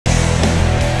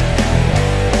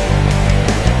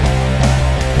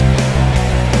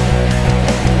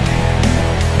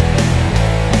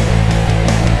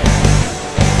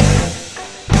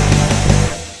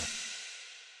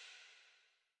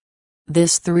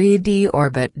This 3D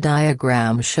orbit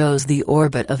diagram shows the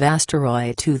orbit of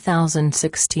asteroid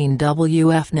 2016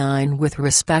 WF9 with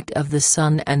respect of the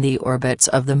Sun and the orbits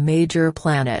of the major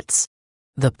planets.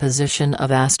 The position of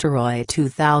asteroid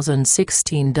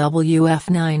 2016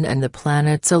 WF9 and the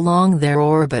planets along their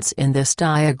orbits in this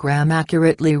diagram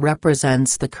accurately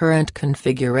represents the current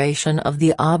configuration of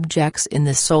the objects in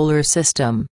the Solar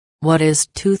System. What is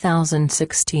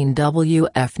 2016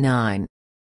 WF9?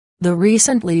 The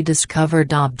recently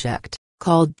discovered object,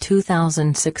 called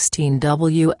 2016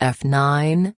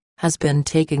 WF9, has been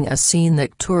taking a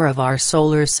scenic tour of our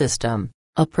Solar System,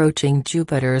 approaching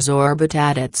Jupiter's orbit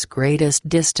at its greatest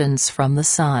distance from the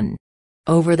Sun.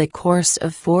 Over the course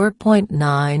of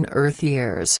 4.9 Earth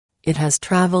years, it has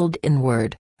traveled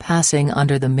inward, passing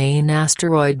under the main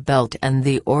asteroid belt and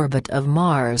the orbit of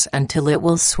Mars until it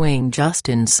will swing just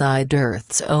inside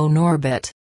Earth's own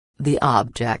orbit. The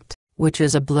object, which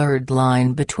is a blurred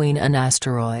line between an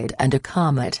asteroid and a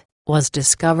comet, was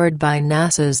discovered by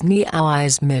NASA's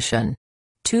NEOWISE mission.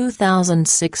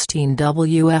 2016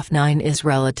 WF9 is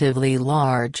relatively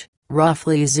large,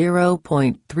 roughly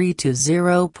 0.3 to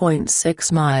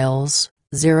 0.6 miles,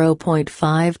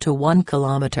 0.5 to 1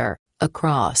 kilometer,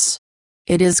 across.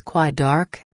 It is quite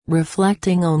dark,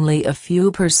 reflecting only a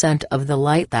few % of the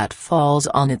light that falls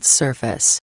on its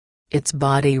surface. Its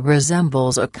body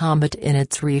resembles a comet in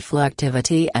its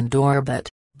reflectivity and orbit,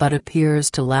 but appears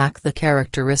to lack the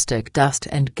characteristic dust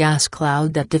and gas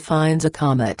cloud that defines a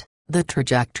comet. The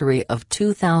trajectory of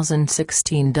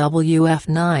 2016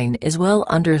 WF9 is well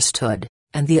understood,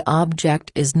 and the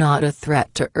object is not a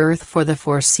threat to Earth for the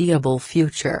foreseeable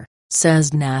future,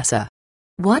 says NASA.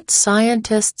 What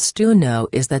scientists do know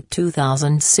is that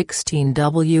 2016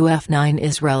 WF9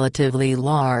 is relatively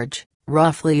large,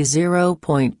 roughly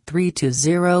 0.3 to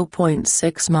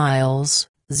 0.6 miles,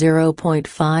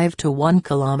 0.5 to 1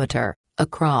 kilometer,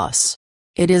 across.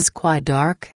 It is quite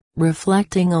dark,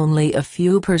 reflecting only a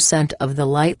few % of the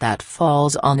light that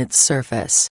falls on its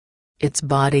surface. Its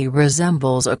body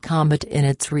resembles a comet in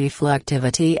its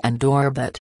reflectivity and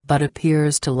orbit, but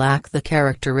appears to lack the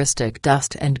characteristic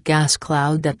dust and gas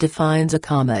cloud that defines a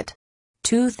comet.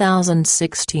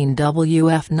 2016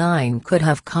 WF9 could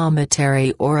have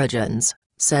cometary origins,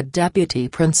 said Deputy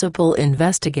Principal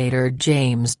Investigator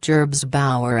James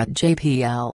Gerbs-Bauer at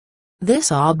JPL.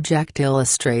 This object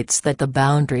illustrates that the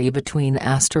boundary between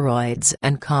asteroids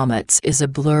and comets is a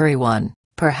blurry one.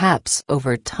 Perhaps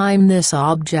over time this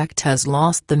object has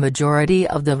lost the majority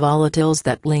of the volatiles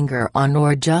that linger on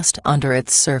or just under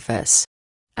its surface.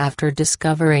 After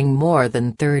discovering more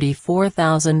than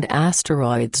 34,000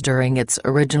 asteroids during its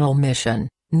original mission,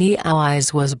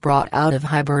 NEOWISE was brought out of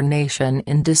hibernation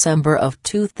in December of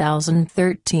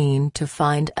 2013 to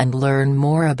find and learn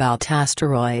more about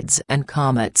asteroids and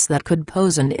comets that could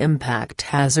pose an impact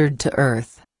hazard to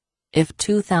Earth. If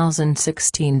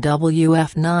 2016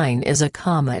 WF9 is a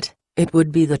comet, it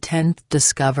would be the 10th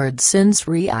discovered since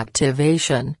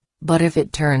reactivation, but if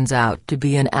it turns out to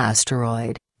be an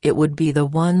asteroid, it would be the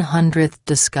 100th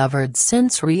discovered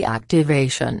since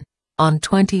reactivation. On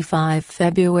 25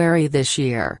 February this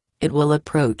year, it will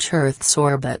approach Earth's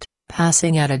orbit,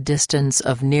 passing at a distance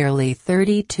of nearly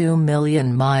 32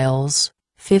 million miles,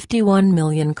 51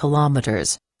 million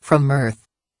kilometers, from Earth.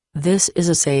 This is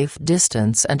a safe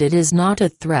distance and it is not a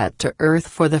threat to Earth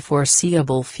for the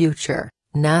foreseeable future,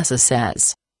 NASA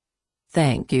says.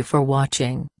 Thank you for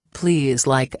watching. Please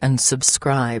like and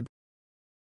subscribe.